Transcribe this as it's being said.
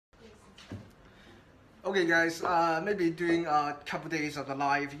Okay guys, maybe during a couple days of the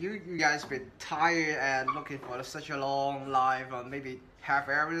live, you guys been tired and looking for such a long live, maybe half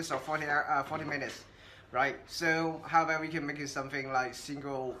hours or 40 minutes, right? So how about we can make it something like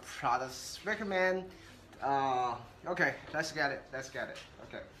single products recommend. Okay, let's get it.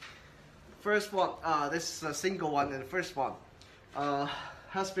 Okay, first one, this is a single one, and the first one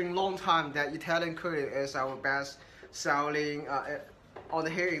has been long time that Italian curry is our best selling on the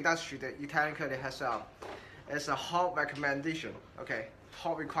hair industry. The Italian curry has a hot recommendation. Okay,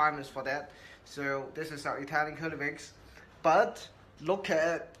 hot requirements for that. So this is our Italian curly wigs, but look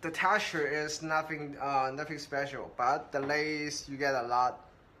at the texture is nothing special, but the lace you get a lot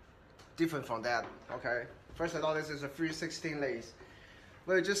different from that. Okay, first of all, this is a 316 lace.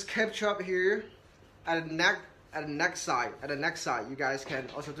 We'll just capture up here at the neck. At the neck side, you guys can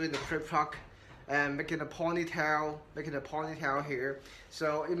also do the pre-pluck and making a ponytail here.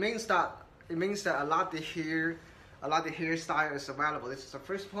 So it means that a lot of the hairstyle is available. This is the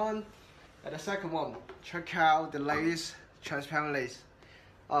first one, and the second one. Check out the lace, transparent lace.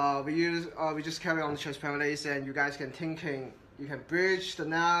 We just carry on the transparent lace, and you guys can you can bridge the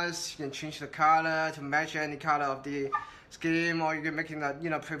knots, you can change the color to match any color of the skin, or you can make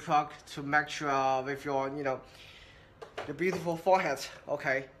it pre-pluck to match with your the beautiful forehead.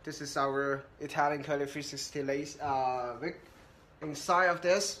 Okay, this is our Italian curly 360 lace wig. Inside of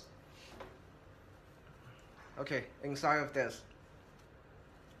this,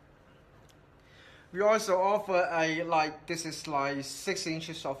 we also offer this is like 6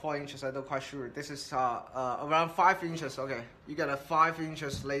 inches or 4 inches, I'm not quite sure. This is around 5 inches. Okay, you get a 5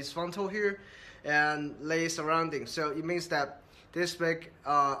 inches lace frontal here and lace surrounding. So it means that this wig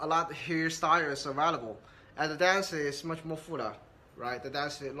a lot of hairstyles available, and the dance is much more fuller, right? The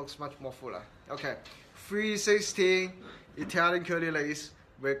dance looks much more fuller. Okay, 316 Italian curly lace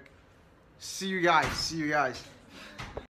wig. See you guys.